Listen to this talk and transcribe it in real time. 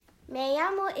Me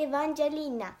llamo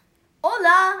Evangelina.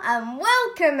 Hola and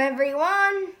welcome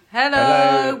everyone.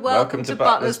 Hello, welcome to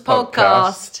Butler's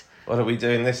podcast. What are we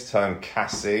doing this time,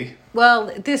 Cassie?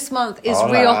 Well, this month is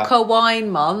Hola. Rioja Wine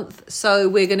Month, so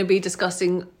we're going to be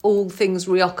discussing all things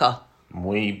Rioja.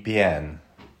 Muy bien.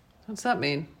 What's that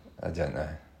mean? I don't know.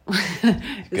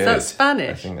 Is that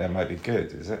Spanish? I think that might be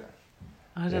good, is it?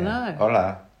 I don't know.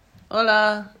 Hola.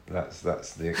 Hola.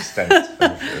 That's the extent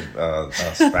of our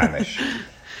Spanish.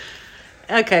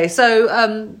 Okay,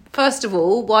 so first of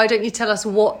all, why don't you tell us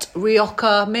what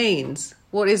Rioja means?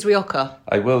 What is Rioja?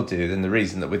 I will do, and the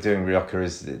reason that we're doing Rioja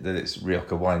is that it's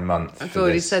Rioja Wine Month. I've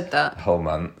already said that. Whole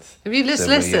month. Have you just so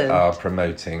listened? We are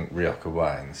promoting Rioja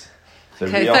wines. So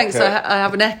Okay, Rioja, thanks. I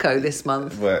have an echo this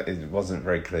month. Well, it wasn't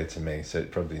very clear to me, so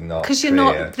it's probably not Because you're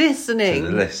clear not listening. to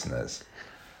the listeners.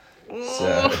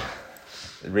 So,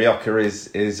 Rioja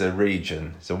is a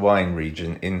region. It's a wine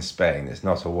region in Spain. It's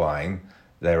not a wine.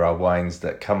 There are wines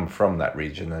that come from that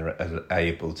region and are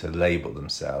able to label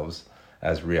themselves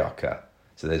as Rioja.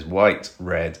 So there's white,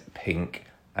 red, pink,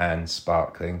 and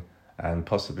sparkling, and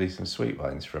possibly some sweet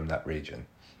wines from that region.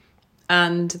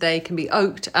 And they can be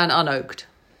oaked and unoaked.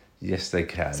 Yes, they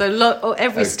can. So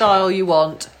every style you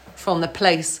want from the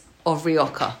place of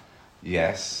Rioja.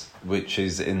 Yes, which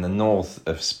is in the north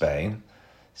of Spain.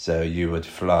 So you would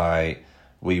fly.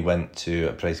 We went to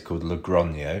a place called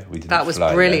Logroño. That was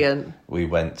brilliant. There. We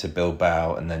went to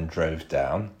Bilbao and then drove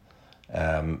down.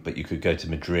 But you could go to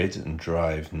Madrid and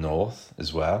drive north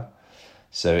as well.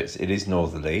 So it is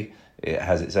northerly. It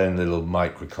has its own little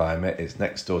microclimate. It's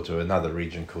next door to another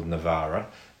region called Navarra.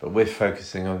 But we're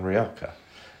focusing on Rioja.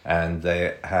 And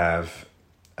they have...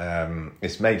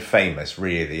 it's made famous,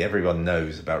 really. Everyone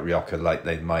knows about Rioja, like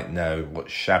they might know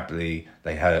what Chablis...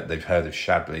 They've heard of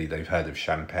Chablis, they've heard of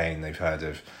Champagne, they've heard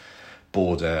of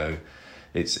Bordeaux.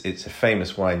 It's a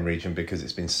famous wine region because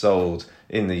it's been sold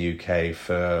in the UK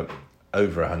for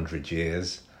over 100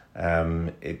 years.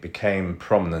 It became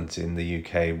prominent in the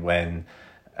UK when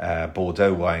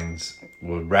Bordeaux wines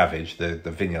were ravaged. The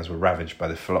vineyards were ravaged by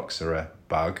the phylloxera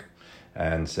bug,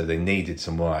 and so they needed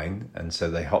some wine, and so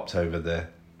they hopped over the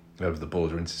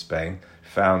border into Spain,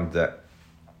 found that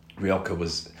Rioja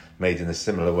was made in a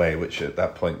similar way, which at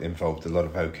that point involved a lot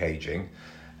of oak aging.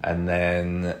 And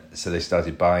then, so they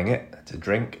started buying it to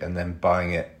drink and then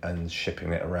buying it and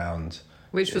shipping it around.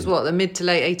 Which was what, the mid to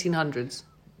late 1800s?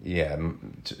 Yeah,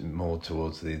 more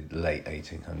towards the late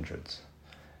 1800s.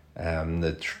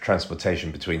 The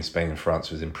transportation between Spain and France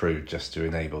was improved just to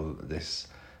enable this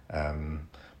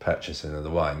purchasing of the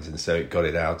wines. And so it got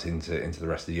it out into the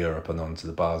rest of Europe and onto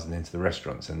the bars and into the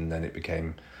restaurants. And then it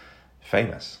became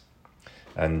famous.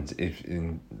 And if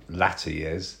in latter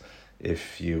years,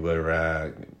 if you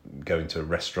were going to a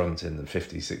restaurant in the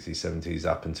 50s, 60s, 70s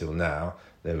up until now,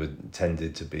 there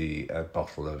tended to be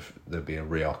there'd be a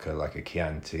Rioja, like a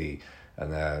Chianti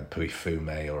and a Puy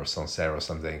Fume or a Sancerre or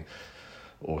something,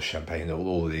 or Champagne.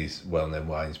 All these well-known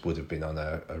wines would have been on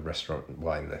a restaurant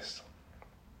wine list.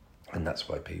 And that's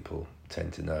why people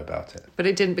tend to know about it. But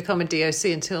it didn't become a DOC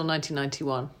until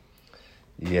 1991.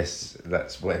 Yes,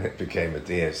 that's when it became a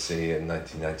DOC in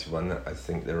 1991. I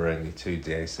think there were only 2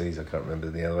 DOCs, I can't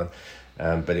remember the other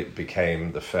one. But it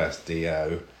became the first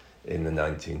DO in the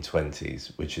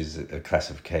 1920s, which is a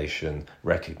classification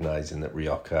recognising that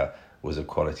Rioja was a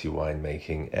quality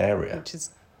winemaking area. Which is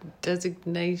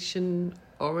designation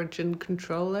origin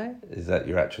control, eh? Is that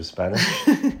your actual Spanish?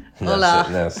 Hola.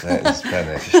 No, say it in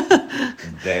Spanish.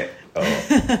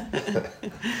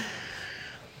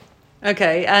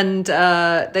 Okay, and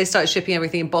they started shipping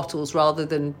everything in bottles rather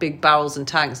than big barrels and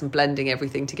tanks and blending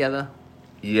everything together.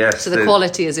 Yes. So the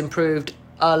quality has improved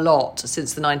a lot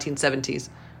since the 1970s.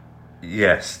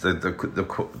 Yes, the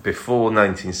before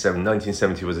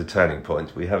 1970 was a turning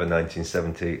point. We have a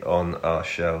 1970 on our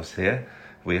shelves here.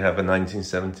 We have a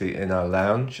 1970 in our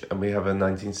lounge, and we have a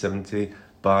 1970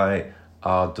 by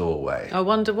our doorway. I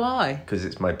wonder why. Because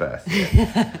it's my birthday.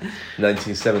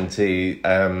 1970,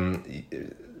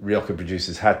 Rioja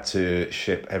producers had to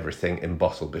ship everything in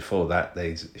bottle. Before that,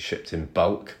 they shipped in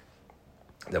bulk.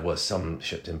 There was some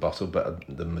shipped in bottle, but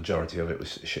the majority of it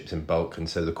was shipped in bulk, and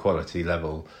so the quality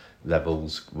levels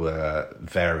were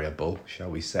variable, shall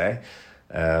we say.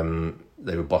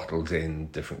 They were bottled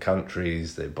in different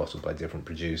countries, they were bottled by different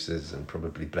producers and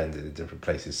probably blended in different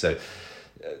places. So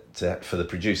for the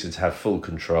producer to have full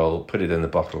control, put it in the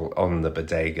bottle on the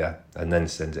bodega and then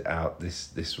send it out, this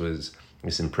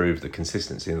improved the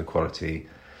consistency and the quality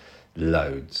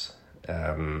loads.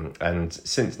 And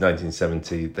since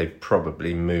 1970, they've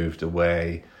probably moved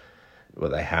away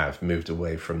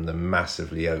from the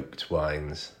massively oaked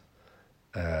wines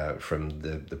from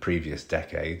the previous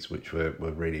decades, which were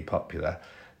really popular.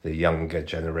 The younger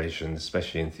generations,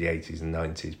 especially into the 80s and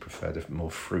 90s, preferred a more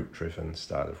fruit-driven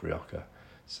style of Rioja.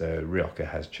 So Rioja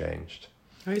has changed.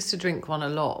 I used to drink one a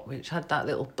lot, which had that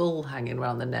little bull hanging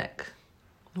around the neck.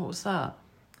 What was that?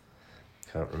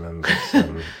 Can't remember.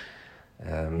 Some,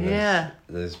 Yeah.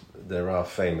 There are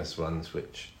famous ones,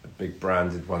 which big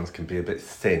branded ones can be a bit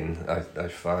thin, I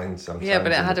find sometimes. Yeah,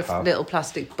 but it in had the a pub. little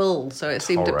plastic bull, so it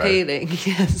seemed Toro. appealing.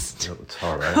 Yes. Little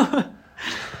Toro.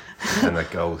 And a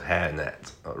gold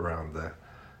hairnet around the...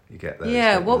 You get those.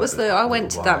 Yeah, don't you? what was Little I went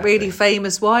to that wire really thing.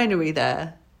 famous winery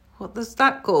there. What was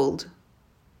that called?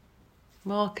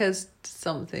 Marquez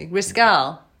something.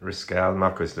 Riscal. Riscal,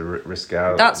 Marquis de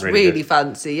Riscal. That's really good.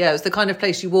 fancy. Yeah, it's the kind of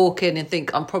place you walk in and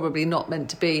think, I'm probably not meant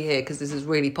to be here because this is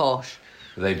really posh.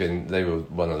 They were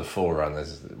one of the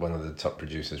forerunners, one of the top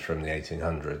producers from the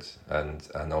 1800s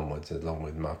and onwards, along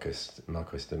with Marquis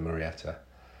de Murrieta.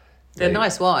 They're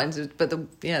nice wines, but the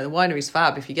winery's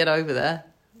fab if you get over there.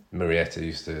 Murrieta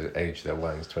used to age their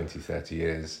wines 20, 30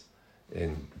 years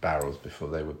in barrels before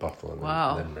they would bottle and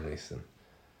Wow. then release them.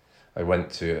 I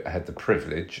had the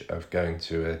privilege of going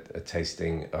to a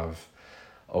tasting of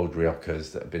old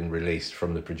Riojas that had been released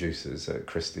from the producers at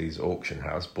Christie's auction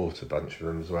house, bought a bunch of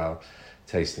them as well.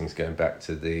 Tastings going back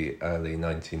to the early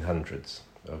 1900s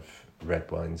of red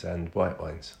wines and white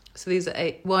wines. So these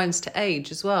are wines to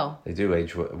age as well. They do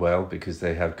age well because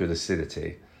they have good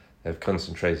acidity. They have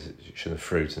concentration of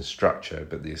fruit and structure,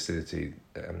 but the acidity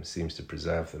seems to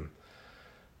preserve them.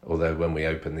 Although when we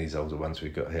open these older ones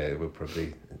we've got here, we'll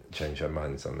probably change our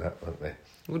minds on that, won't we?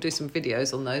 We'll do some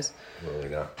videos on those. Will we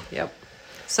not? Yep.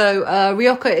 So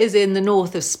Rioja is in the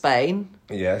north of Spain,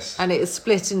 Yes. and it is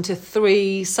split into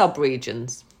 3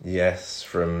 sub-regions. Yes,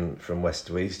 from west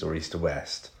to east or east to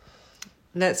west.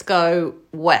 Let's go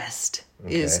west.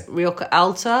 Is Okay. Rioja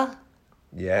Alta.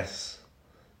 Yes.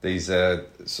 These are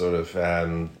sort of...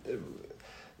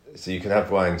 so you can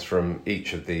have wines from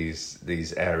each of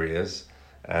these areas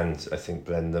and I think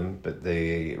blend them, but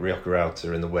the Rioja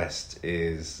Alta in the west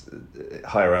is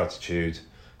higher altitude,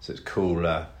 so it's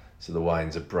cooler, so the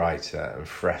wines are brighter and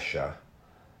fresher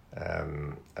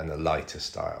and a lighter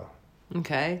style.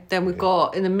 Okay. Then we've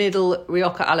got in the middle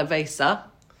Rioja Alavesa.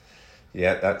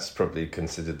 Yeah, that's probably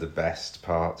considered the best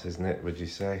part, isn't it, would you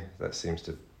say? That seems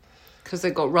to... Because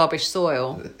they've got rubbish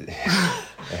soil. They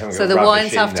haven't So got the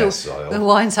rubbish the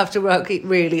wines have to work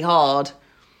really hard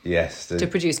Yes, to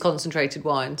produce concentrated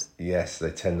wines. yes,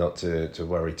 they tend not to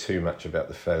worry too much about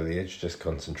the foliage, just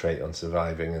concentrate on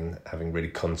surviving and having really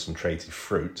concentrated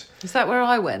fruit. Is that where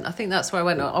I went? I think that's where I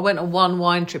went. I went on one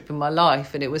wine trip in my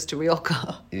life, and it was to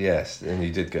Rioja. Yes, and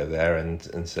you did go there,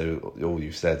 and so all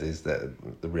you've said is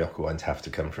that the Rioja wines have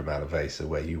to come from Alavesa,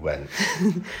 where you went.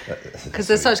 Because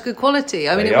they're such good quality.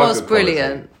 I mean, They it are was good quality.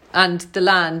 brilliant. And the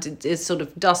land is sort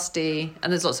of dusty,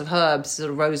 and there's lots of herbs, sort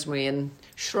of rosemary and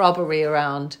shrubbery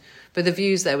around. But the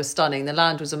views there were stunning. The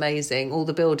land was amazing. All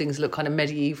the buildings look kind of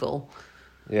medieval.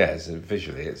 Yeah,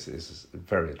 visually it's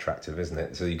very attractive, isn't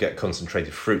it? So you get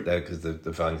concentrated fruit there because the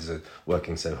vines are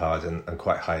working so hard and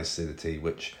quite high acidity,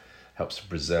 which helps to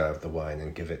preserve the wine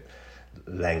and give it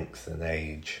length and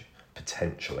aging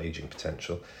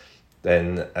potential.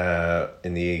 Then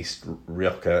in the east,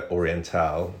 Rioja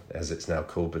Oriental, as it's now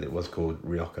called, but it was called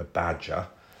Rioja Baja.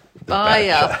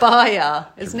 Baja.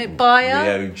 Isn't it Baja?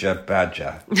 Rioja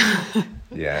Baja.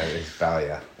 Yeah, it's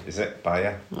Baja. Is it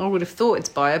Baja? I would have thought it's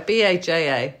Baja.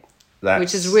 Baja. That's,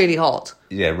 Which is really hot.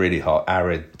 Yeah, really hot,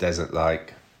 arid,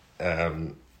 desert-like.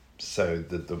 So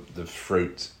the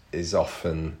fruit is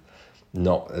often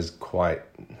not as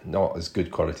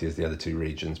good quality as the other two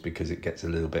regions because it gets a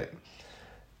little bit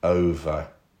over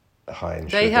high in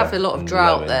sugar. They have a lot of and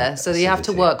drought low in there, so you have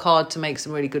to acidity. work hard to make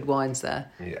some really good wines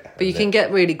there. Yeah, But you and can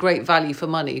get really great value for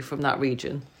money from that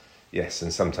region. yes,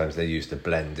 and sometimes they used to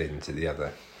blend into the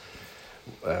other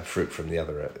fruit from the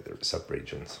other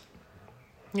sub-regions.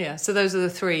 Yeah, so those are the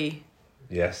 3.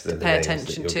 Yes, they're the pay names that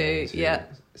attention you're to, going yeah.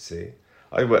 See,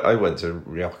 I went to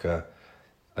Rioja.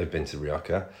 I've been to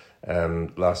Rioja.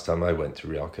 Last time I went to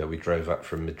Rioja, we drove up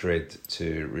from Madrid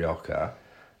to Rioja,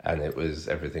 and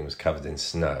everything was covered in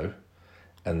snow.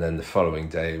 And then the following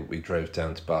day, we drove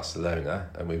down to Barcelona,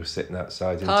 and we were sitting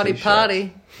outside in t-shirts.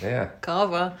 Party. Yeah,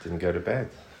 Carver. didn't go to bed.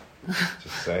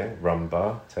 Just saying, rum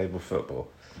bar, table football.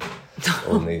 That's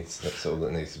all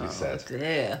that needs to be said.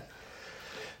 Dear.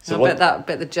 So I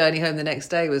bet the journey home the next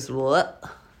day was what?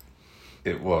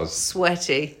 It was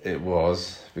Sweaty. It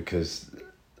was because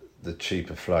the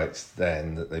cheaper flights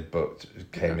then that they booked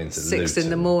came into 6 Luton. in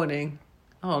the morning.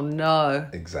 Oh no.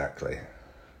 Exactly.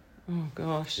 Oh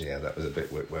gosh. Yeah, that was a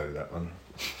bit whoa, that one.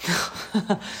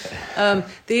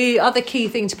 The other key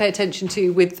thing to pay attention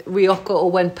to with Rioja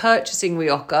or when purchasing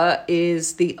Rioja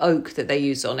is the oak that they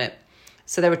use on it.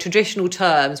 So there are traditional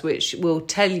terms which will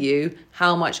tell you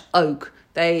how much oak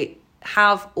they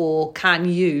have or can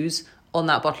use on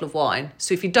that bottle of wine.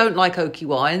 So if you don't like oaky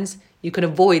wines, you can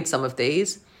avoid some of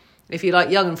these. If you like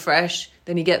young and fresh,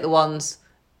 then you get the ones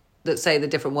that say the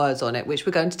different words on it, which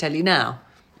we're going to tell you now.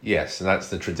 Yes, and that's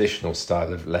the traditional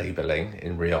style of labelling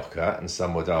in Rioja, and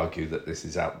some would argue that this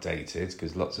is outdated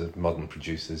because lots of modern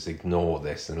producers ignore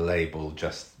this and label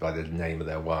just by the name of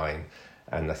their wine.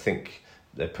 And I think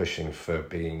they're pushing for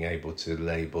being able to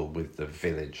label with the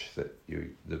village that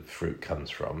the fruit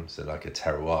comes from, so like a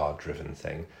terroir-driven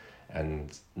thing,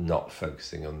 and not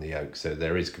focusing on the oak. So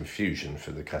there is confusion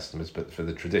for the customers, but for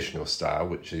the traditional style,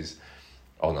 which is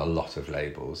on a lot of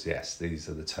labels, yes, these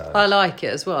are the terms. I like it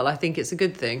as well. I think it's a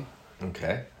good thing.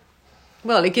 Okay.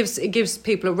 Well, it gives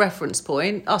people a reference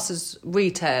point, us as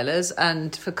retailers,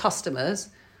 and for customers,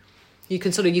 you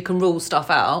can rule stuff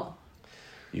out.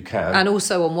 You can. And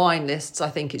also on wine lists, I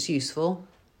think it's useful.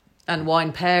 And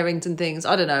wine pairings and things.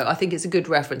 I don't know. I think it's a good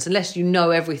reference. Unless you know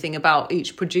everything about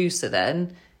each producer,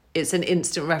 then it's an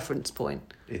instant reference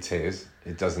point. It is.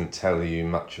 It doesn't tell you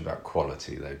much about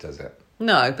quality, though, does it?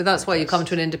 No, but that's why you come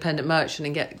to an independent merchant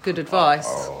and get good advice.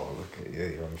 Oh, look at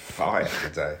you. You're on fire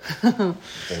today.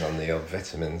 Been on the old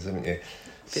vitamins, haven't you?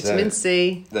 Vitamin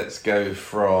C. Let's go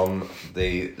from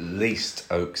the least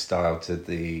oak style to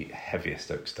the heaviest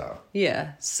oak style.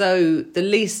 Yeah. So the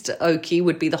least oaky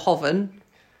would be the Hoven.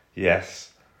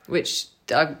 Yes. Which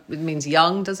it means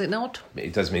young, does it not?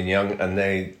 It does mean young, and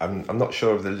I'm not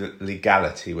sure of the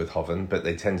legality with Hoven, but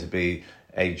they tend to be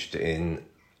aged in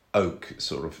oak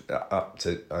sort of up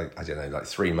to, I don't know, like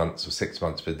 3 months or 6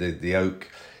 months, but the oak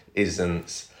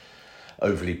isn't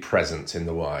overly present in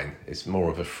the wine. It's more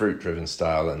of a fruit-driven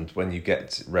style, and when you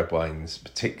get red wines,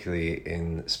 particularly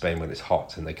in Spain when it's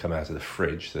hot and they come out of the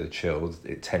fridge, so they're chilled,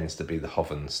 it tends to be the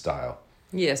Hoven style.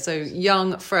 Yeah, so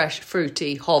young, fresh,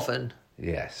 fruity, Hoven.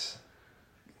 Yes.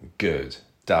 Good.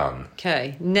 Done.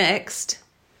 Okay, next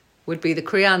would be the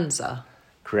Crianza.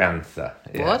 Criantha.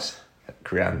 Yes. What?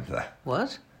 Criantha.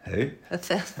 What? Who?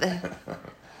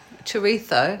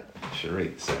 Chorizo.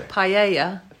 Chorizo.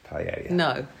 Paella. Paella.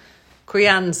 No.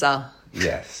 Crianza.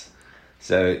 Yes.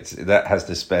 So that has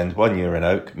to spend 1 year in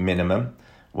oak, minimum,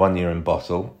 1 year in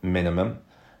bottle, minimum,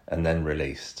 and then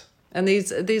released. And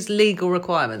these legal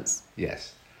requirements?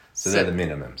 Yes. So they're the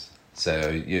minimums.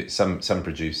 So some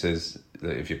producers,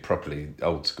 if you're properly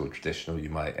old school traditional, you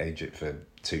might age it for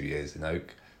 2 years in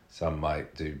oak. Some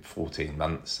might do 14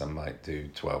 months, some might do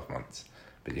 12 months.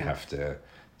 But you have to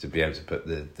be able to put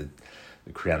the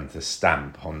Criantha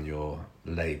stamp on your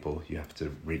label, you have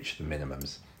to reach the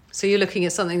minimums. So you're looking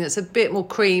at something that's a bit more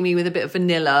creamy with a bit of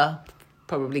vanilla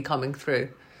probably coming through.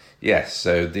 Yes,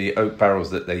 so the oak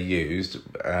barrels that they used,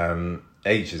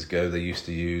 ages ago they used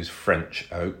to use French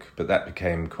oak, but that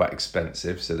became quite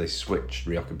expensive, so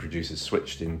Rioja producers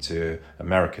switched into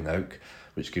American oak,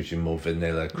 which gives you more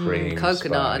vanilla, cream,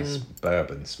 coconut spice, and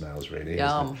bourbon smells really.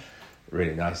 Yum.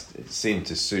 Really nice. It seemed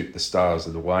to suit the styles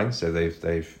of the wine, so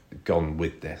they've gone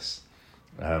with this.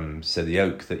 So the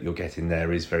oak that you're getting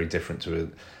there is very different to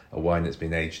a wine that's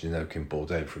been aged in oak in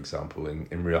Bordeaux, for example.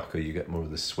 In Rioja, you get more of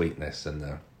the sweetness and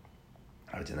the,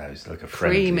 I don't know, it's like a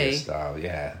friendlier creamy style.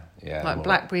 Yeah. like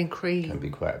blackberry and cream. Can be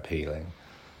quite appealing.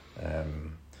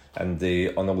 And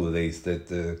on all of these,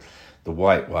 the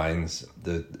white wines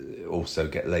also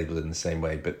get labelled in the same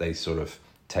way, but they sort of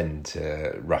tend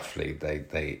to roughly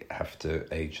they have to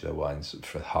age their wines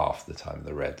for half the time of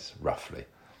the reds, roughly.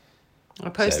 I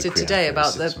posted today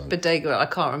about the bodega. I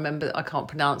can't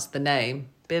pronounce the name.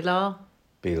 Bilar.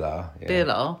 Yeah.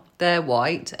 Bilar. They're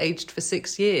white, aged for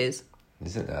 6 years.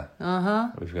 Isn't there?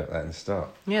 We've got that in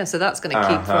stock. Yeah, so that's going to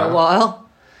keep for a while.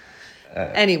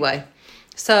 Anyway,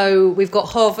 so we've got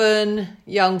Hoven,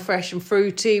 young, fresh and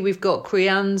fruity. We've got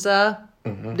Crianza,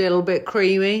 little bit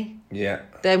creamy. Yeah.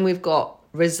 Then we've got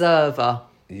Reserva.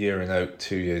 Year in oak,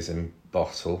 2 years in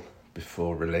bottle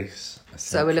before release.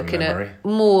 So we're looking at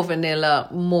more vanilla,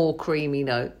 more creamy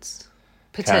notes,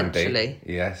 potentially. Can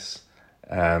be, yes.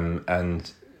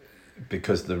 And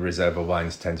because the Reserva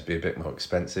wines tend to be a bit more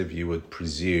expensive, you would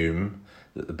presume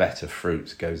that the better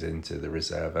fruit goes into the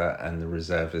Reserva, and the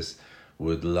Reservas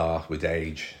would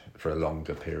age for a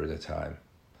longer period of time.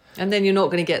 And then you're not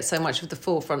going to get so much of the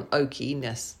forefront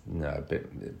oakiness. No,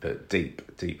 but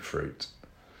deep fruit.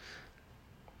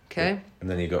 Okay. And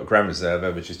then you've got Grand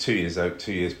Reserva, which is 2 years oak,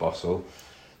 2 years bottle.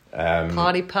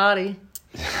 Party.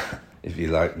 If you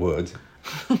like wood.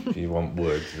 If you want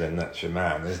wood, then that's your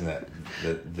man, isn't it?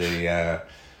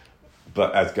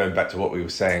 But as going back to what we were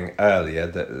saying earlier,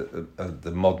 that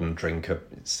the modern drinker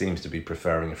seems to be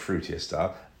preferring a fruitier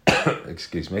style.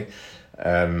 Excuse me.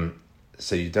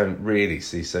 So you don't really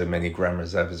see so many Grand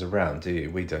Reserves around, do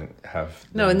you? We don't have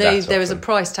No, and there is a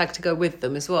price tag to go with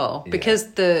them as well. Yeah.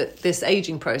 Because this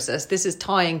ageing process, this is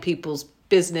tying people's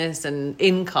business and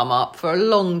income up for a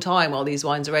long time while these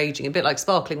wines are aging, a bit like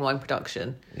sparkling wine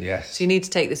production. Yes. So you need to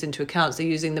take this into account. So they're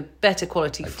using the better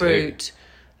quality fruit,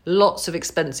 lots of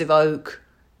expensive oak,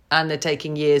 and they're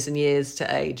taking years and years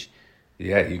to age.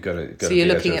 Yeah, you've got to So be you're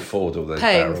able looking to at afford all those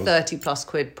paying barrels. 30 plus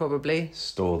quid probably.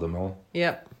 Store them all.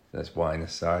 Yep. That's wine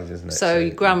aside, isn't it? So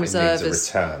Grand Reserve it needs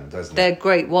a return, doesn't they're it?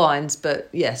 great wines, but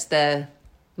yes, they're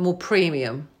more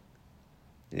premium,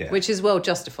 Yeah. which is well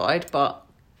justified, but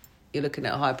you're looking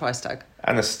at a high price tag.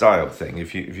 And a style thing.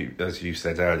 If you, as you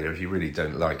said earlier, if you really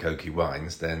don't like oaky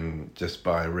wines, then just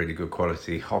buy a really good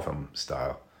quality Hovem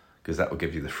style, because that will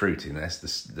give you the fruitiness,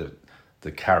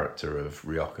 the character of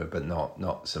Rioja, but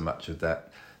not so much of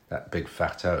that big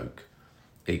fat oak.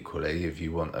 Equally, if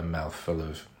you want a mouthful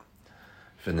of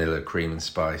vanilla, cream and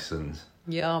spice and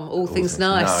Yum, all things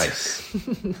nice.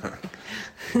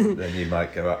 then you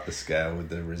might go up the scale with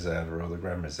the Reserva or the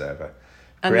Grand Reserva.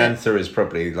 And Crianza is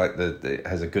probably like it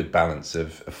has a good balance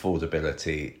of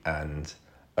affordability and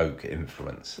oak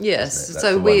influence. Yes, isn't it? That's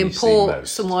so the we one you see import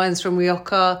most. some wines from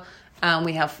Rioja, and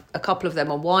we have a couple of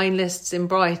them on wine lists in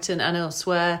Brighton and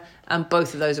elsewhere, and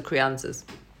both of those are Crianzas.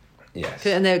 Yes.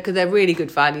 And they're really good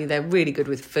value, they're really good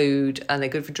with food, and they're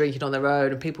good for drinking on their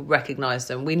own, and people recognise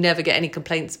them. We never get any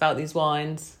complaints about these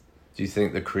wines. Do you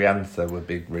think the Crianza would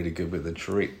be really good with the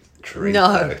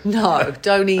chorizo? No,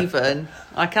 don't even.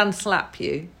 I can slap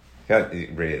you. Can't you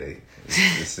really?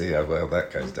 You see how well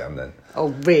that goes down then. Oh,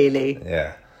 really?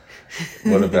 Yeah.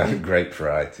 What about grape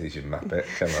varieties, you muppet?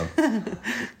 Come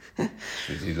on.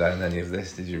 Did you learn any of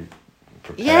this? Did you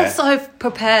prepare? Yes, I've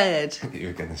prepared. You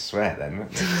were going to swear then,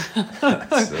 weren't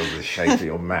you? Still the shape of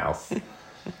your mouth.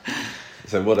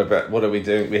 So what are we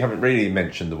doing? We haven't really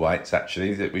mentioned the whites,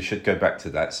 actually. That we should go back to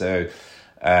that. So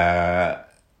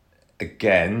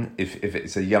again, if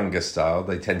it's a younger style,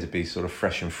 they tend to be sort of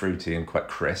fresh and fruity and quite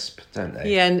crisp, don't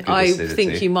they? Yeah, and Good I acidity.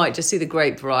 think you might just see the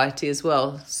grape variety as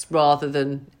well, rather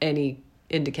than any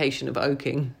indication of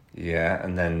oaking. Yeah,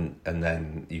 and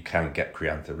then you can get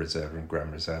Crianza Reserva and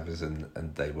Grand Reservas,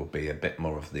 and they will be a bit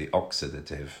more of the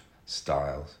oxidative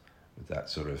styles with that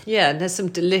sort of. Yeah, and there's some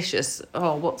delicious.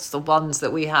 Oh, what's the ones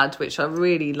that we had, which I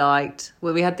really liked?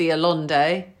 Well, we had the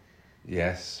Alonde,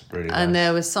 Yes, really nice. and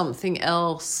there was something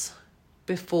else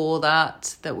before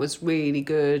that was really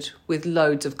good with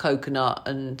loads of coconut,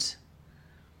 and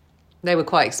they were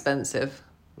quite expensive.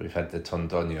 We've had the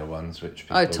Tondonia ones, which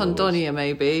people Tondonia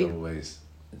maybe. always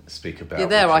speak about. Yeah,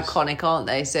 they're which is- iconic, aren't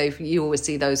they? So you always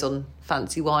see those on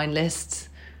fancy wine lists.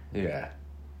 Yeah,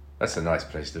 that's a nice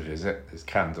place to visit. There's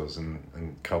candles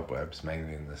and cobwebs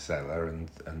mainly in the cellar, and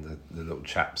the little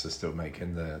chaps are still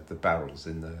making the barrels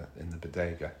in the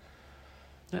bodega.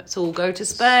 Let's all go to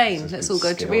Spain. It's a Let's good all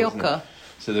go to skill, isn't Rioja. it?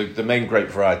 So the main grape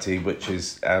variety, which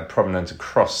is prominent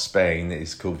across Spain,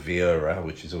 is called Viura,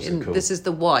 which is also called. This is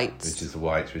the whites. Which is the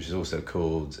white, which is also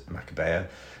called Macabea.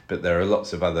 But there are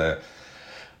lots of other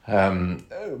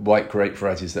white grape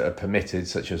varieties that are permitted,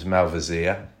 such as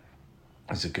Malvasia.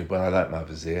 It's a good one. I like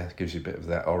Malvasia. It gives you a bit of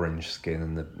that orange skin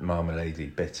and the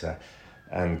marmalade bitter.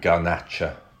 And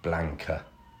Garnacha Blanca.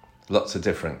 Lots of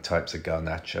different types of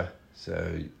Garnacha.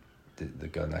 So the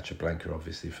Garnacha Blanca,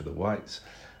 obviously, for the whites.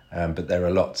 But there are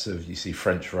lots of, you see,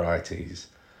 French varieties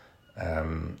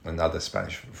and other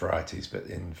Spanish varieties, but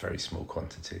in very small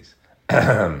quantities.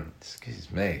 Excuse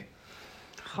me.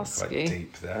 Husky. Quite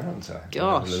deep there, aren't I?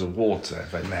 Gosh. A little water,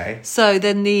 if I may. So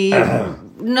then the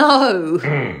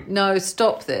no,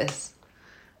 stop this.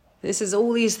 This is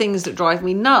all these things that drive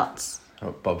me nuts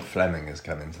Oh, Bob Fleming has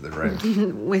come into the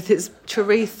room. with his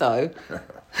chorizo.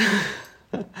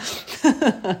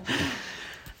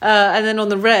 And then on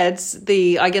the reds,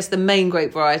 I guess the main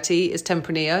grape variety is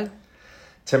Tempranillo.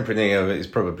 Tempranillo is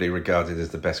probably regarded as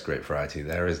the best grape variety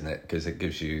there, isn't it? Because it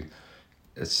gives you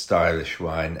a stylish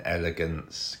wine,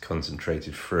 elegance,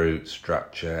 concentrated fruit,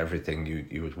 structure, everything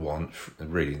you would want.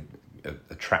 Really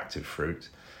attractive fruit.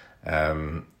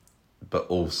 But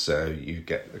also you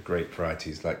get the grape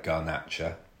varieties like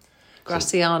Garnacha.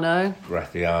 Graciano.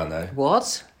 Graciano.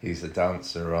 What? He's the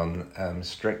dancer on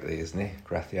Strictly, isn't he?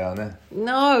 Graciano.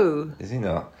 No, Is he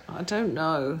not? I don't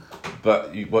know.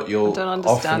 But what you'll I don't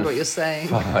understand often what you're saying.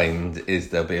 find is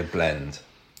there'll be a blend.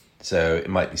 So it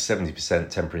might be 70%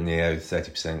 Tempranillo,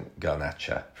 30%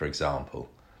 Garnacha, for example.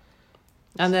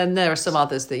 And then there are some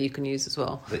others that you can use as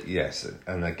well. Yes,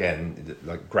 and again,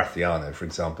 like Gratiano, for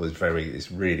example,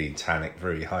 it's really tannic,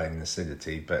 very high in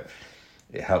acidity, but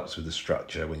it helps with the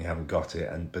structure when you haven't got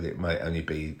it. But it might only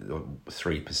be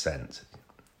 3%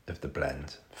 of the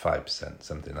blend, 5%,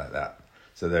 something like that.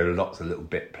 So there are lots of little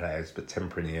bit players, but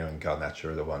Tempranillo and Garnacha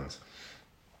are the ones.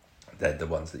 They're the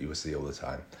ones that you will see all the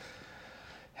time.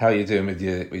 How are you doing with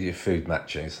your food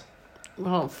matchings?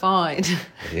 Well, fine.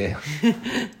 Yeah.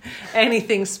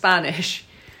 Anything Spanish.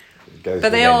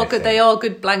 But they are good. They are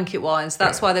good blanket wines.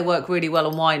 That's why they work really well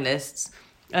on wine lists.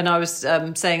 And I was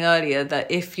saying earlier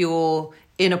that if you're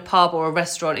in a pub or a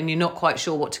restaurant and you're not quite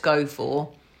sure what to go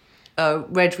for,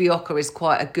 Red Rioja is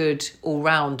quite a good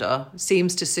all-rounder.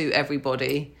 Seems to suit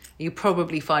everybody. You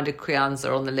probably find a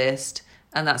Crianza on the list,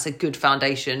 and that's a good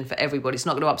foundation for everybody. It's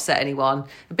not going to upset anyone.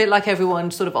 A bit like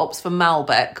everyone sort of opts for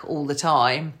Malbec all the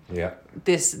time. Yeah.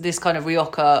 This kind of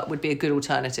Rioja would be a good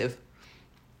alternative.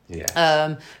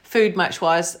 Yeah. Food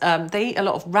match-wise, they eat a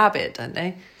lot of rabbit, don't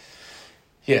they?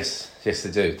 Yes, they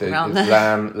do. Around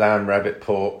there. Lamb, rabbit,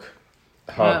 pork,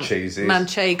 hard cheeses.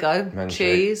 Manchego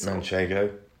cheese.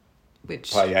 Manchego.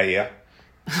 Which... Paella.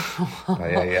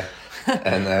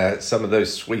 And some of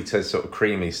those sweeter, sort of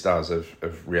creamy styles of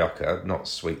Rioja, not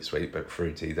sweet, but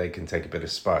fruity, they can take a bit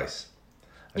of spice.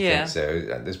 I think so.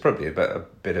 There's probably a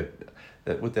bit of...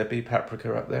 Would there be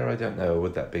paprika up there? I don't know. Or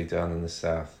would that be down in the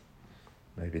south?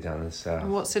 Maybe down in the south.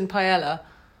 What's in paella?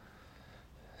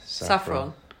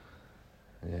 Saffron.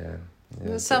 Yeah.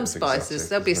 There's some spices. Exotic,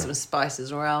 There'll be some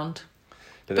spices around.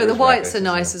 But there the is whites rabbit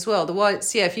are nice as well. The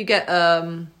whites, if you get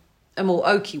a more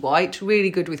oaky white, really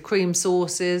good with cream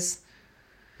sauces.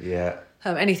 Yeah.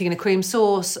 Anything in a cream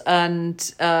sauce and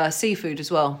seafood as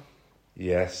well.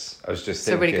 Yes. I was just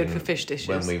so thinking... really good for fish dishes.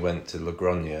 When we went to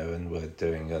Logroño and we're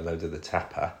doing a load of the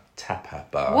tapa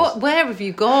bars. Where have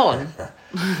you gone?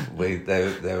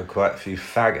 There were quite a few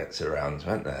faggots around,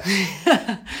 weren't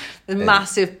there?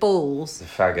 Massive balls. The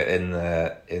faggot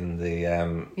in the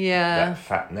that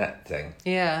fat net thing.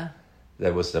 Yeah.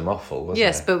 There was some offal, wasn't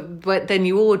yes, there? but then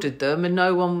you ordered them and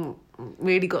no one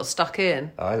really got stuck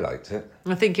in. I liked it.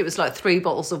 I think it was like 3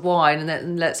 bottles of wine and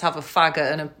then let's have a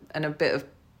faggot and a bit of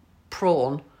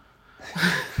prawn.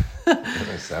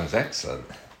 That sounds excellent.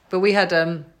 But we had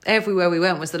everywhere we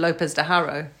went was the Lopez de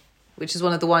Haro, which is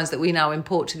one of the wines that we now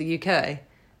import to the UK.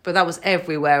 But that was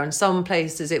everywhere, and some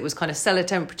places it was kind of cellar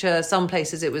temperature, some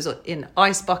places it was in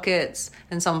ice buckets,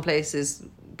 and some places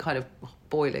kind of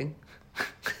boiling.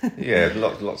 Yeah,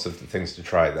 lots of things to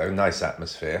try though. Nice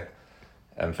atmosphere,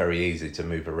 and very easy to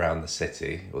move around the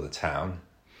city or the town.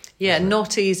 Yeah,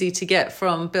 not easy to get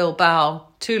from Bilbao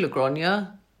to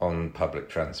Logroño. On public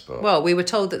transport. Well, we were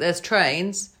told that there's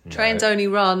trains. No. Trains only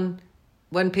run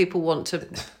when people want to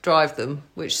drive them,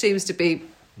 which seems to be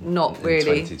not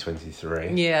really... 2023.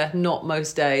 Yeah, not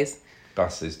most days.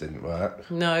 Buses didn't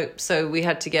work. No, so we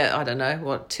had to get,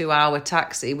 2-hour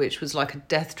taxi, which was like a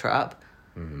death trap.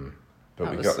 Mm.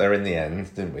 But we got there in the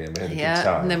end, didn't we? And we had a good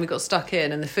time. And then we got stuck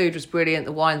in, and the food was brilliant,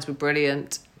 the wines were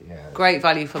brilliant. Yeah. Great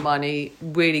value for money,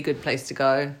 really good place to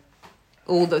go.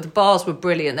 All the bars were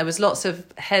brilliant. There was lots of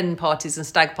hen parties and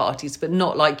stag parties, but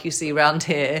not like you see around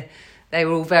here. They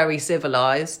were all very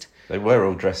civilised. They were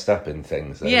all dressed up in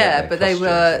things, though, yeah, but they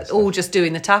were all just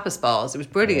doing the tapas bars. It was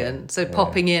brilliant. So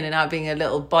popping in and having a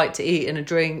little bite to eat and a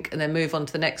drink and then move on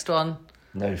to the next one.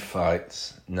 No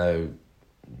fights, no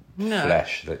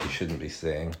flesh that you shouldn't be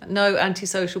seeing. No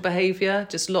antisocial behaviour,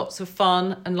 just lots of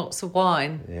fun and lots of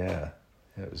wine. Yeah,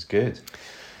 it was good.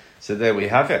 So there we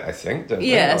have it, I think, don't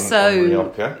we? Yeah, on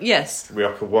Rioja. Yes.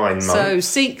 Rioja Wine Month. So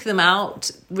seek them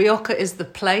out. Rioja is the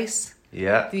place.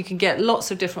 Yeah. You can get lots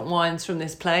of different wines from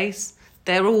this place.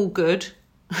 They're all good,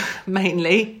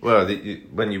 mainly. Well,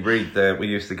 when you read we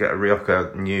used to get a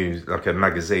Rioja news, like a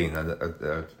magazine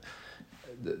that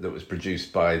was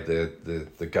produced by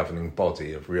the governing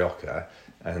body of Rioja,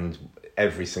 and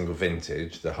every single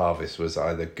vintage, the harvest was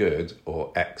either good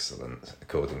or excellent,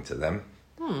 according to them.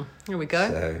 Here we go.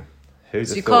 So, who'd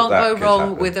have you thought can't that go wrong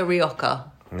happen? with a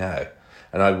Rioja. No.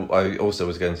 And I also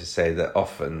was going to say that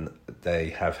often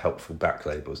they have helpful back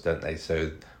labels, don't they?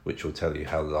 So, which will tell you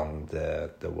how long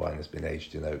the wine has been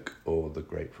aged in oak or the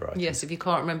grape variety. Yes, if you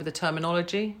can't remember the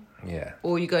terminology. Yeah.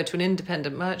 Or you go to an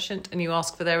independent merchant and you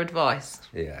ask for their advice.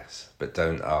 Yes, but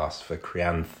don't ask for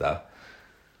Crianza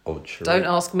or Don't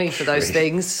ask me for those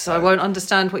things, so I won't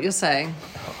understand what you're saying.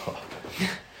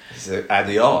 So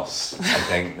adios, I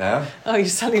think, now. Oh, you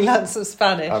suddenly learned some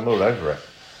Spanish. I'm all over it.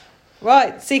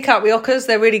 Right, seek out Riojas,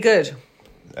 they're really good.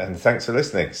 And thanks for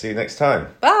listening. See you next time.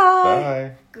 Bye.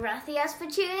 Bye. Gracias for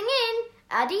tuning in.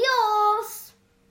 Adios.